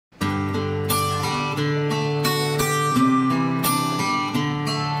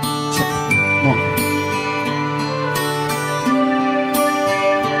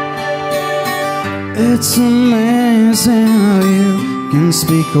It's amazing how you can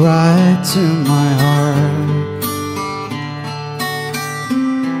speak right to my heart.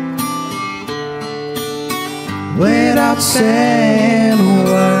 Without saying a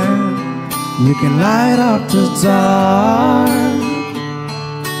word, you can light up the dark.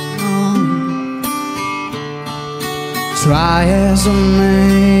 Try as I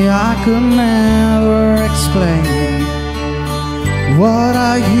may, I could never explain what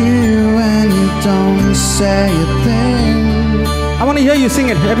I hear when you don't say a thing. I want to hear you sing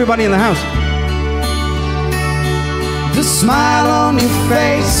it, everybody in the house. The smile on your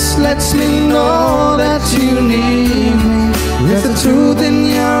face lets me know that you need me. There's the truth in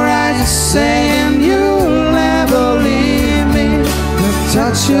your eyes saying you'll never leave me. The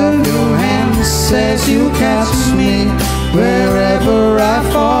touch of your hand says you'll catch me wherever I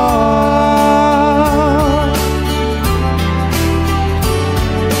fall.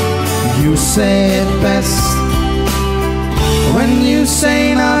 You say it best when you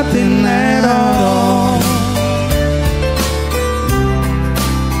say nothing at all.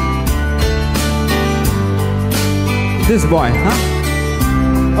 This boy, huh?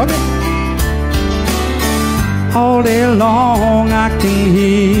 Okay. All day long I can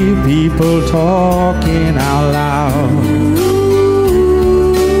hear people talking out loud.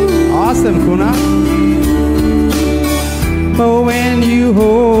 Awesome, Kunal. But when you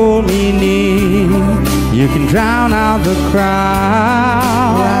hold me near, you can drown out the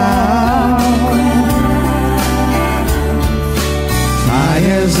crowd. Try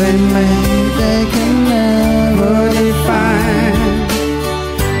as they may, they can never define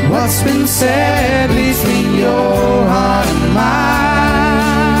what's been said between your heart and mine.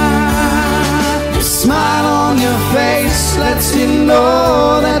 The smile on your face lets you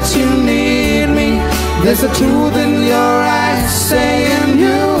know that you need me. There's a truth in your eyes saying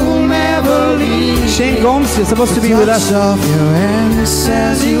you'll never leave. Shane Gomes, you're supposed to be with us. The touch of your hand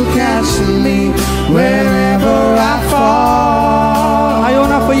says you'll catch me wherever I fall.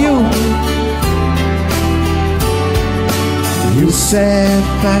 Iona for you. You say it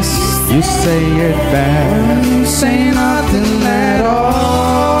best. You say it best. You say nothing at all.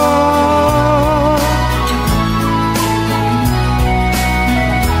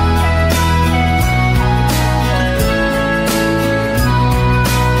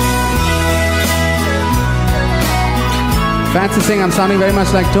 Fans are saying I'm sounding very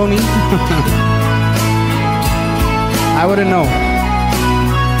much like Tony. I wouldn't know.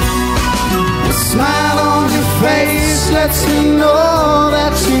 The smile on your face lets me know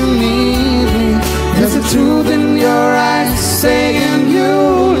that you need me. There's a truth in your eyes saying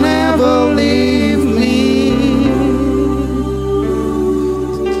you'll never leave me.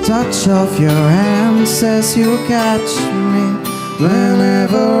 The touch of your hand says you'll catch me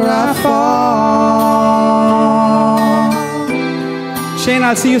whenever I fall. Shane,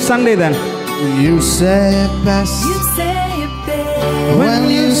 I'll see you Sunday then. You say it best. You say it best when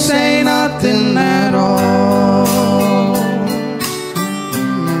you say nothing at all.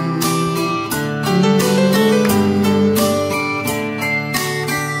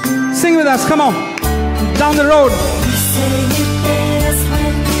 Sing with us, come on. Down the road.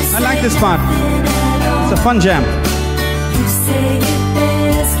 I like this part. It's a fun jam.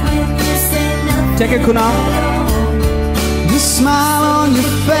 Take it, Kunal. The smile on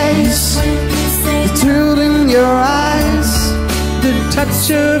your face, the truth in your eyes, the touch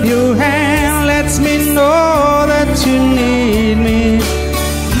of your hand lets me know that you need me.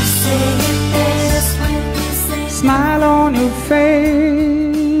 Smile on your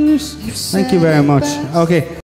face. Thank you very much. Okay.